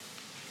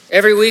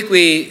Every week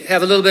we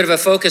have a little bit of a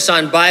focus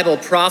on Bible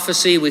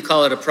prophecy. We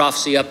call it a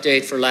prophecy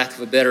update for lack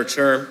of a better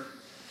term.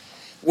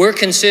 We're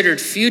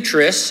considered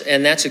futurists,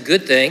 and that's a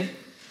good thing.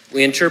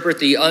 We interpret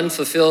the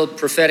unfulfilled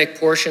prophetic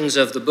portions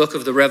of the book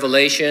of the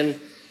Revelation,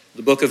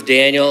 the book of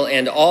Daniel,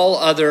 and all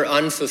other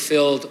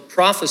unfulfilled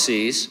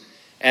prophecies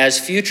as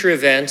future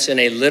events in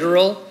a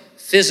literal,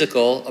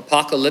 physical,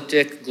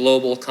 apocalyptic,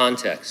 global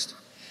context.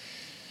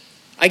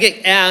 I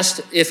get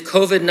asked if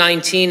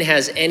COVID-19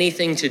 has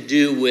anything to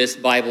do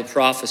with Bible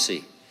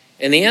prophecy.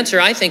 And the answer,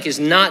 I think, is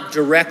not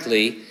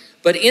directly,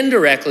 but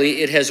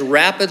indirectly, it has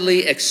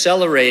rapidly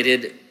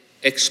accelerated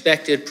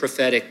expected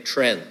prophetic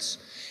trends.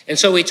 And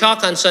so we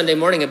talk on Sunday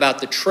morning about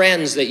the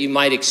trends that you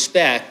might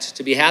expect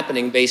to be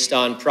happening based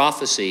on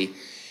prophecy.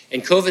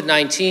 And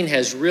COVID-19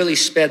 has really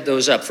sped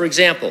those up. For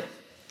example,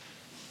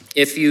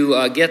 if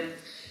you get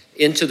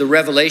into the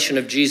revelation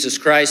of Jesus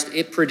Christ,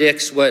 it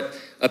predicts what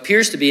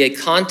appears to be a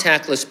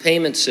contactless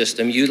payment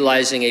system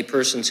utilizing a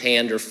person's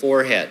hand or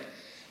forehead.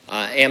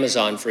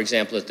 Amazon, for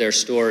example, at their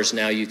stores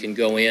now you can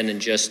go in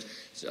and just,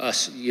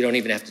 you don't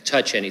even have to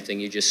touch anything,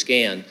 you just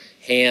scan.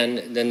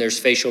 Hand, then there's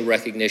facial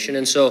recognition.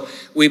 And so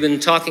we've been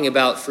talking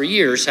about for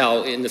years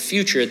how in the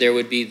future there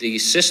would be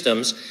these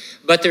systems,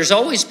 but there's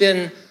always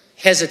been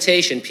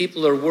hesitation.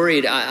 People are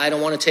worried, I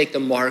don't want to take the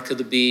mark of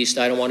the beast,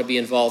 I don't want to be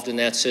involved in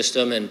that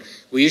system, and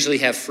we usually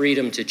have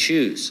freedom to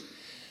choose.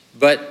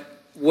 But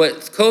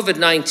with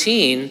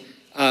COVID-19,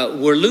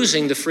 we're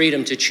losing the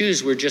freedom to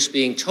choose. We're just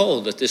being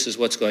told that this is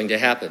what's going to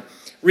happen.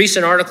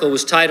 Recent article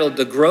was titled,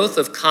 "The Growth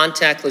of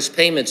Contactless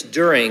Payments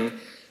During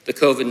the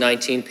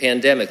COVID-19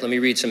 Pandemic." Let me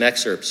read some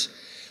excerpts.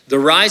 "The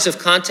rise of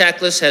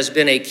contactless has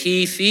been a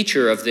key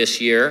feature of this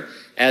year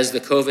as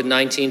the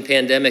COVID-19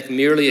 pandemic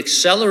merely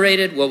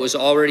accelerated what was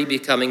already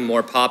becoming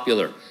more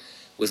popular.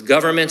 With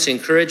governments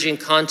encouraging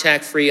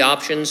contact-free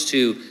options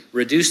to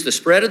reduce the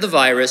spread of the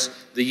virus,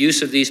 the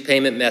use of these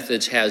payment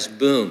methods has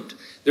boomed.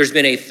 There's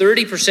been a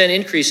 30%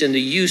 increase in the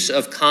use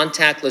of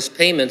contactless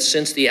payments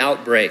since the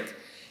outbreak.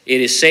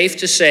 It is safe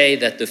to say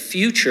that the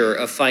future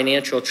of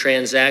financial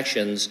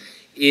transactions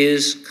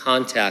is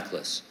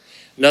contactless."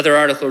 Another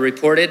article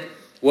reported,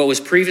 "What was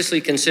previously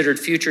considered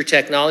future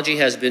technology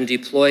has been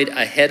deployed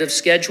ahead of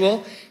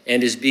schedule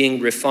and is being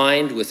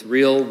refined with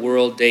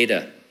real-world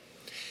data.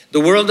 The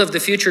world of the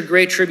future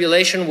Great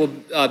Tribulation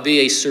will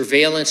be a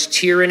surveillance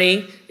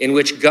tyranny in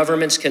which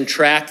governments can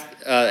track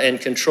and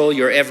control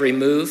your every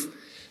move.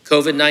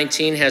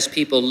 COVID-19 has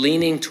people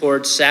leaning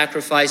towards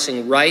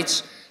sacrificing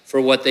rights for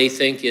what they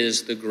think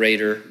is the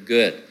greater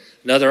good."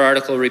 Another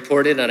article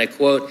reported, and I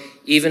quote,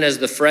 "Even as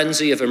the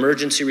frenzy of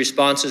emergency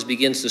responses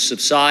begins to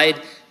subside,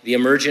 the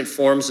emergent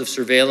forms of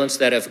surveillance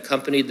that have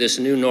accompanied this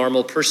new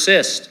normal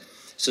persist.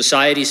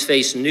 Societies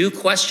face new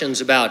questions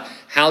about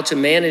how to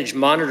manage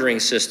monitoring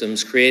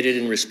systems created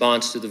in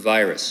response to the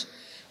virus."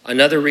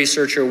 Another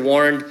researcher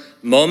warned,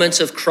 "Moments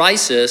of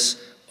crisis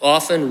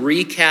often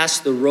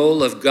recast the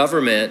role of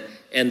government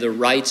and the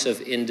rights of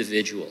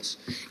individuals."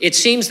 It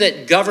seems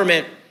that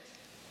government,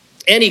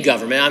 any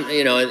government,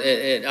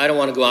 I don't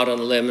want to go out on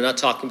a limb. I'm not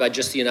talking about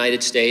just the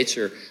United States,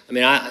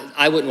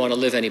 I wouldn't want to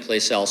live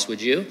anyplace else,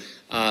 would you?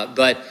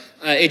 But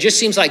it just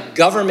seems like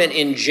government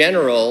in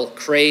general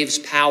craves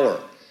power.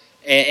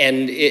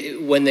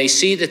 And when they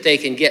see that they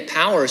can get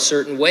power a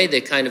certain way,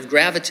 they kind of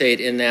gravitate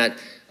in that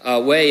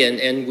way.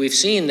 And we've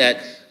seen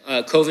that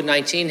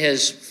COVID-19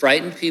 has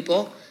frightened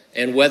people.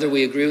 And whether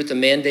we agree with the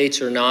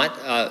mandates or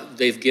not,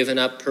 they've given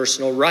up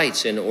personal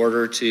rights in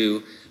order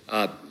to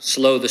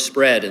slow the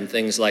spread and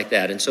things like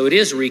that. And so it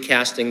is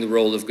recasting the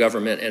role of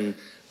government and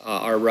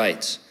our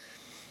rights.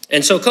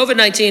 And so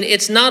COVID-19,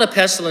 it's not a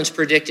pestilence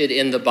predicted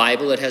in the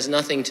Bible. It has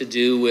nothing to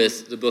do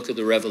with the book of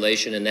the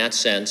Revelation in that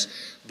sense.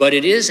 But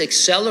it is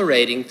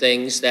accelerating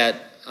things that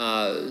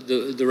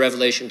the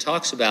Revelation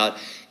talks about,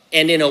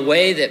 and in a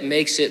way that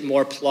makes it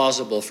more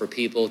plausible for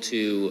people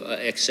to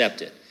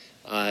accept it.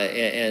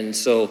 And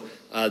so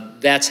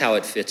that's how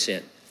it fits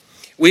in.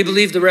 We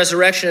believe the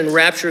resurrection and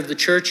rapture of the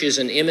church is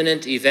an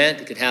imminent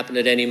event. It could happen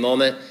at any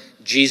moment.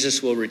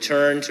 Jesus will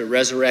return to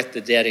resurrect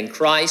the dead in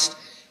Christ.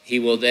 He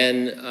will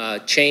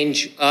then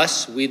change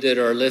us. We that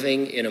are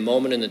living in a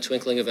moment, in the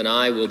twinkling of an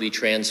eye, will be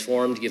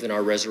transformed, given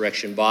our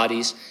resurrection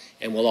bodies,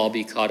 and we'll all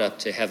be caught up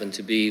to heaven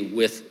to be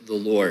with the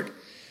Lord.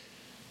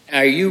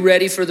 Are you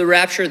ready for the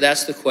rapture?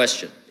 That's the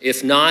question.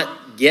 If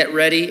not, get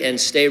ready and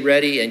stay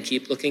ready and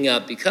keep looking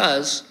up,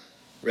 because,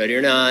 ready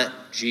or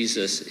not,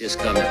 Jesus is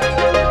coming.